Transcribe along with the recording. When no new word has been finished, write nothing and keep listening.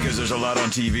because there's a lot on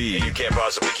TV, and you can't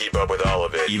possibly keep up with all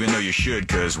of it, even though you should,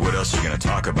 because what else are you going to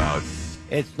talk about?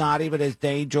 It's not even as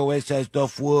dangerous as the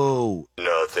flu.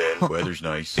 Nothing. Weather's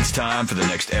nice. It's time for the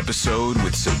next episode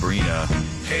with Sabrina.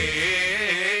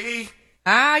 Hey.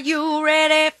 Are you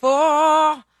ready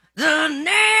for the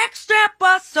next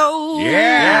episode?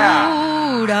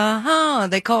 Yeah. Uh-huh.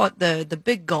 They call it the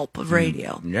big gulp of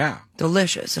radio. Yeah.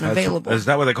 Delicious and available. Is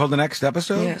that what they call the next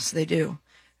episode? Yes, they do.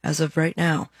 As of right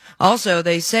now. Also,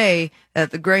 they say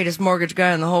that the greatest mortgage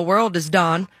guy in the whole world is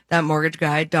Don. That mortgage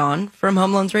guy, Don, from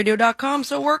HomeLoansRadio.com.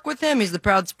 So work with him. He's the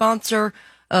proud sponsor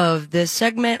of this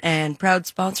segment and proud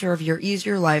sponsor of your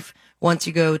easier life. Once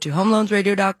you go to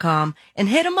HomeLoansRadio.com and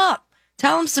hit him up.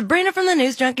 Tell him Sabrina from the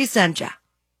News Junkie sent ya.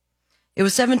 It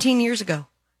was 17 years ago.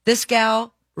 This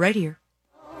gal right here.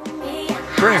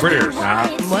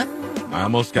 Britney. What? I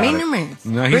almost got it.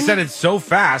 No, he Britney said it so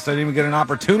fast, I didn't even get an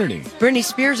opportunity. Britney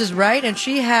Spears is right, and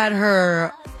she had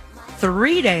her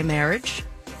 3-day marriage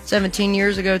 17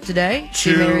 years ago today.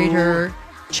 She married her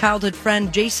childhood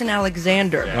friend, Jason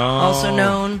Alexander, also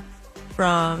known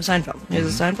from Seinfeld.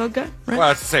 He's a Seinfeld guy, right?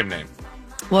 Well, it's the same name.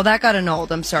 Well, that got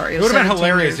annulled. I'm sorry. It would have been 17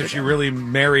 hilarious years if she ago. really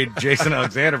married Jason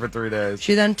Alexander for 3 days.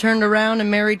 She then turned around and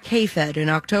married K-Fed in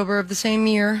October of the same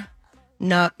year.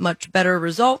 Not much better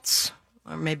results.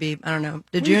 Or maybe, I don't know.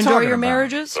 Did you enjoy your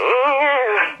marriages?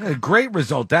 A great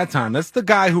result that time. That's the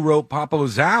guy who wrote Papa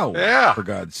Zao. Yeah. For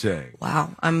God's sake. Wow.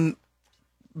 I'm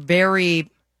very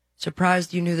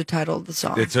surprised you knew the title of the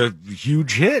song. It's a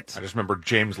huge hit. I just remember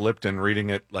James Lipton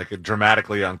reading it like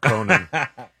dramatically on Conan.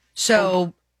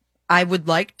 So I would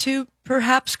like to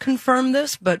perhaps confirm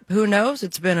this, but who knows?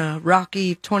 It's been a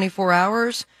rocky 24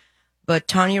 hours. But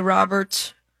Tanya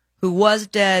Roberts, who was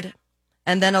dead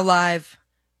and then alive,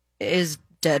 is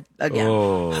dead again.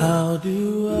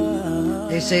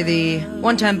 They say the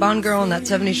one-time Bond girl in that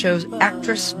 70s show's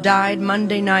actress died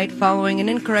Monday night following an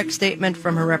incorrect statement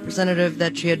from her representative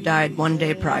that she had died one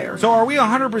day prior. So are we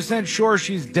 100% sure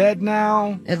she's dead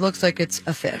now? It looks like it's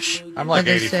a fish. I'm like What'd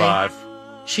they say? 85.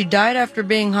 She died after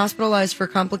being hospitalized for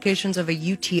complications of a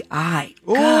UTI.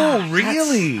 Oh, God,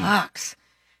 really? That sucks.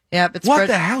 Yeah, but What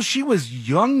the hell? She was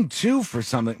young, too, for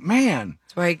something. Man.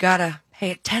 That's why you gotta pay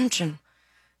attention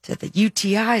to the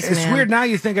UTIs, It's man. weird now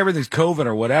you think everything's COVID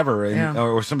or whatever, and, Yeah.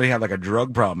 or somebody had like a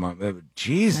drug problem.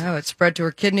 Jeez. No, it spread to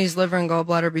her kidneys, liver, and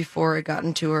gallbladder before it got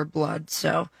into her blood.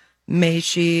 So may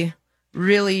she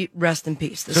really rest in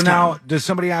peace this So time. now, does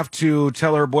somebody have to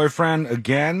tell her boyfriend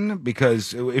again?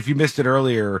 Because if you missed it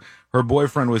earlier, her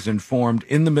boyfriend was informed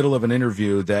in the middle of an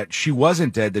interview that she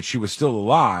wasn't dead, that she was still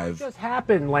alive. What just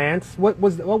happened, Lance? What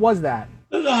was that?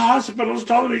 The hospital's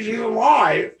telling me she's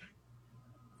alive.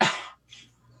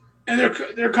 And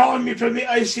they're calling me from the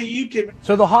ICU team.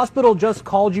 So the hospital just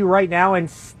called you right now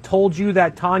and told you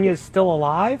that Tanya's still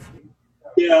alive?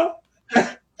 Yeah.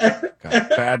 Got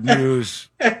bad news.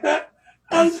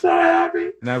 I'm so happy.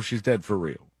 Now she's dead for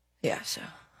real. Yeah, so,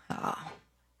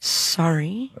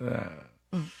 sorry.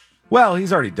 Well,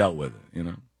 he's already dealt with it, you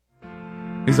know.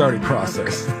 He's already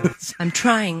processed. I'm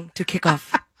trying to kick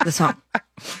off the song.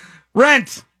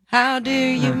 Rent! How do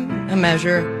you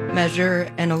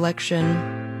measure an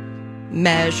election?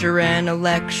 Measure an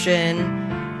election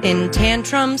in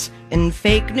tantrums, in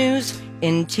fake news,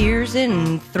 in tears,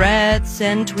 in threats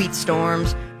and tweet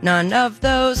storms. None of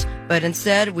those, but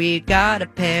instead we got a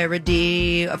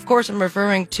parody. Of course, I'm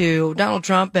referring to Donald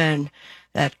Trump and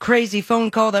that crazy phone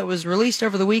call that was released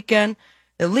over the weekend.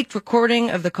 The leaked recording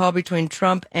of the call between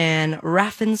Trump and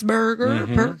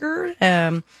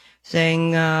Raffensperger,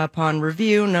 saying upon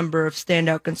review, a number of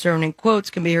standout concerning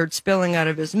quotes can be heard spilling out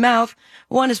of his mouth.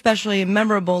 One especially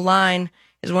memorable line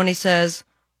is when he says,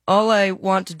 "All I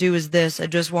want to do is this. I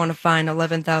just want to find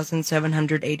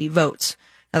 11,780 votes."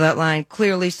 Now, that line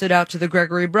clearly stood out to the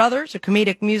Gregory Brothers, a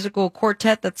comedic musical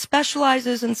quartet that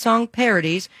specializes in song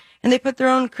parodies, and they put their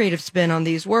own creative spin on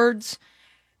these words,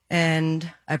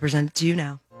 and I present it to you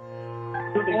now.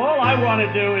 All I want to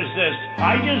do is this.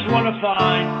 I just want to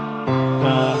find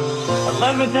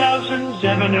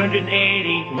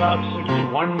 11,780 loves.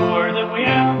 One more than we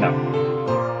have.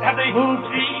 Have they moved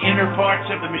the inner parts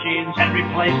of the machines and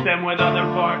replaced them with other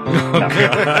parts?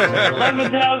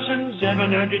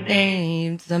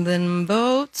 11,780. Something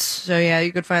votes. So yeah,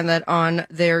 you could find that on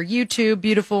their YouTube.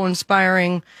 Beautiful,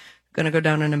 inspiring. Gonna go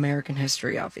down in American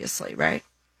history, obviously, right?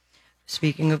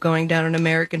 Speaking of going down in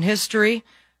American history,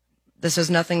 this has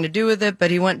nothing to do with it,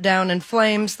 but he went down in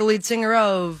flames, the lead singer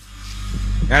of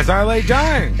As I Lay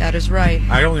Dying. That is right.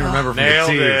 I only remember from the Nailed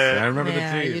tease. it. I remember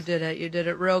Yeah, the tease. you did it. You did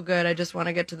it real good. I just want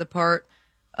to get to the part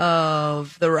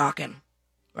of the rockin'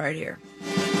 right here.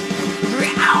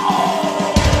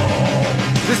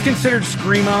 this considered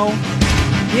screamo?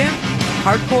 Yeah,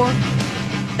 hardcore.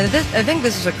 And I think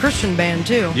this is a Christian band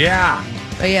too. Yeah.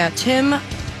 But yeah, Tim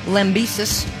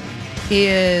Lambesis, he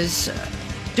is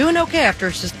doing okay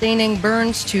after sustaining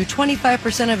burns to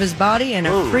 25% of his body in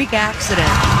a freak accident.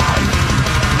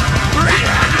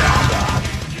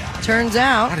 Turns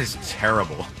out... That is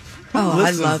terrible. Oh,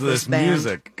 I love this band.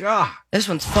 music. God. This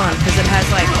one's fun because it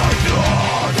has like...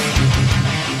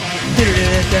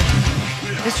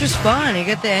 It's just fun. You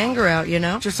get the anger out, you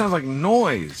know? It just sounds like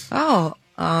noise. Oh,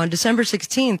 on December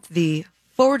 16th, the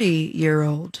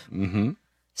 40-year-old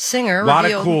singer A lot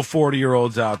revealed of cool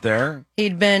 40-year-olds out there.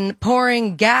 he'd been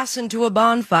pouring gas into a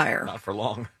bonfire. Not for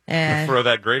long. And Throw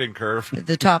that grading curve.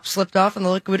 the top slipped off and the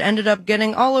liquid ended up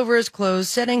getting all over his clothes,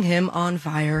 setting him on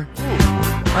fire.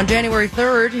 On January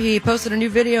 3rd, he posted a new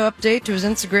video update to his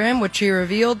Instagram, which he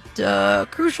revealed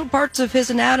crucial parts of his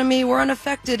anatomy were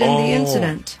unaffected in the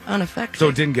incident. Unaffected. So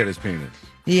it didn't get his penis.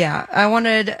 Yeah, I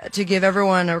wanted to give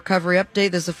everyone a recovery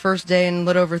update. This is the first day in a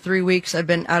little over 3 weeks. I've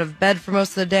been out of bed for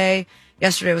most of the day.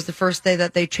 Yesterday was the first day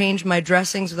that they changed my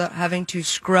dressings without having to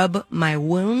scrub my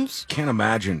wounds. Can't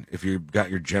imagine if you got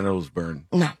your genitals burned.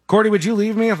 No. Cordy, would you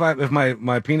leave me if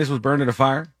my penis was burned in a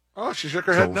fire? Oh, she shook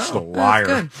her head Just a no. liar.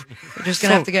 That's good. You're just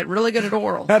going to have to get really good at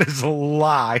oral. That is a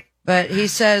lie. But he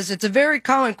says, it's a very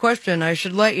common question. I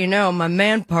should let you know my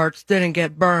man parts didn't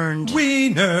get burned.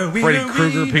 Freddy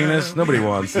Krueger penis? Nobody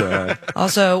wants that.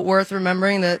 Also worth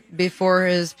remembering that before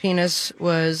his penis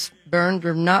was burned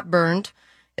or not burned,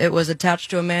 it was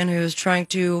attached to a man who was trying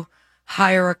to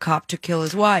hire a cop to kill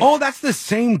his wife. Oh, that's the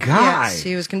same guy. Yes,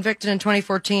 he was convicted in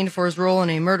 2014 for his role in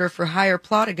a murder for hire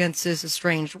plot against his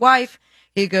estranged wife.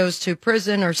 He goes to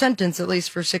prison, or sentenced at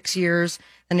least, for 6 years.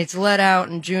 Then he's let out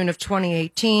in June of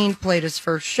 2018, played his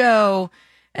first show.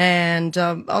 And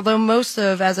although most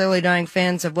of As I Lay Dying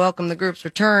fans have welcomed the group's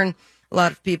return, a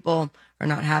lot of people are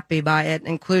not happy by it,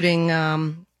 including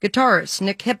guitarist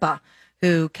Nick Hippa,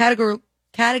 who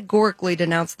categorically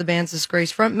denounced the band's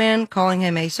disgraced frontman, calling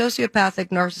him a sociopathic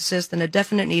narcissist in a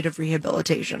definite need of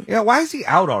rehabilitation. Yeah, why is he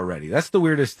out already? That's the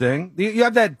weirdest thing. You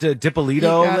have that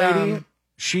Dippolito lady.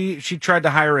 She tried to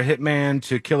hire a hitman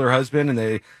to kill her husband, and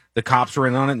the cops were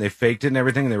in on it, and they faked it and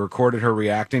everything, and they recorded her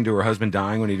reacting to her husband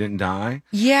dying when he didn't die.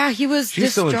 Yeah, he was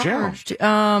She's still in jail.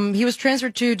 discharged. He was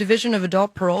transferred to Division of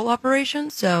Adult Parole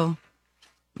Operations, so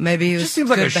maybe he was Just seems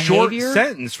like good a short behavior.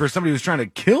 Sentence for somebody who's trying to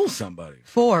kill somebody.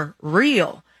 For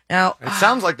real. Now, It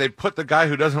sounds like they put the guy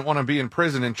who doesn't want to be in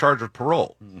prison in charge of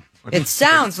parole. it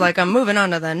sounds like I'm moving on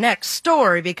to the next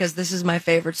story because this is my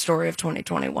favorite story of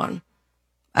 2021.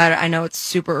 I know it's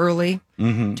super early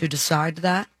to decide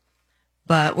that,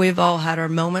 but we've all had our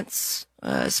moments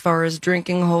as far as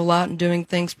drinking a whole lot and doing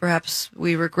things perhaps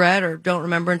we regret or don't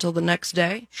remember until the next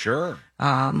day. Sure.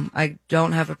 I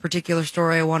don't have a particular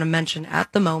story I want to mention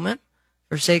at the moment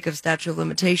for sake of statute of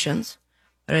limitations,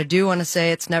 but I do want to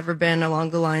say it's never been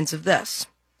along the lines of this.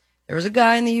 There was a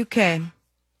guy in the UK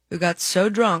who got so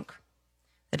drunk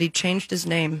that he changed his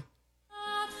name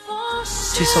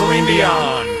to Celine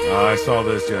Dion. Oh, I saw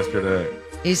this yesterday.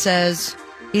 He says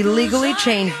he legally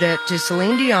changed it to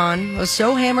Celine Dion, was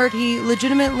so hammered he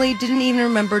legitimately didn't even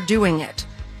remember doing it.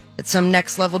 It's some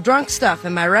next level drunk stuff,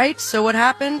 am I right? So what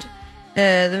happened?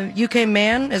 The UK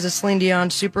man is a Celine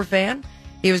Dion super fan.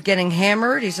 He was getting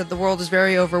hammered. He said the world is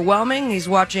very overwhelming. He's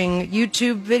watching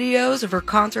YouTube videos of her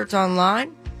concerts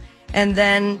online. And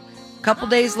then a couple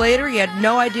days later, he had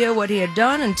no idea what he had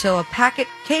done until a packet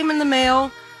came in the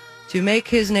mail to make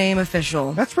his name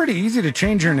official. That's pretty easy to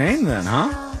change your name then,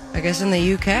 huh? I guess in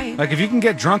the UK. Like if you can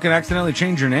get drunk and accidentally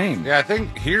change your name. Yeah, I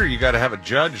think here you got to have a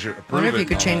judge approve I wonder if it you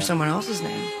could and all change that. someone else's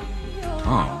name.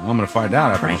 Oh, I'm going to find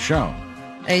out after the show.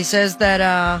 He says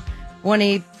that when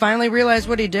he finally realized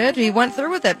what he did, he went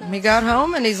through with it. He got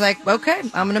home and he's like, okay,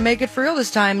 I'm going to make it for real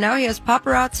this time. Now he has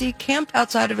paparazzi camped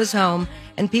outside of his home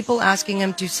and people asking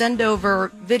him to send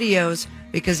over videos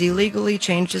because he legally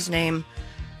changed his name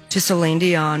to Celine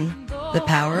Dion, The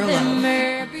Power of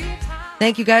Love.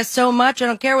 Thank you guys so much. I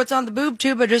don't care what's on the boob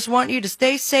tube. I just want you to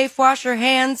stay safe, wash your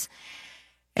hands,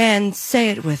 and say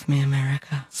it with me,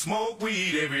 America. Smoke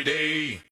weed every day.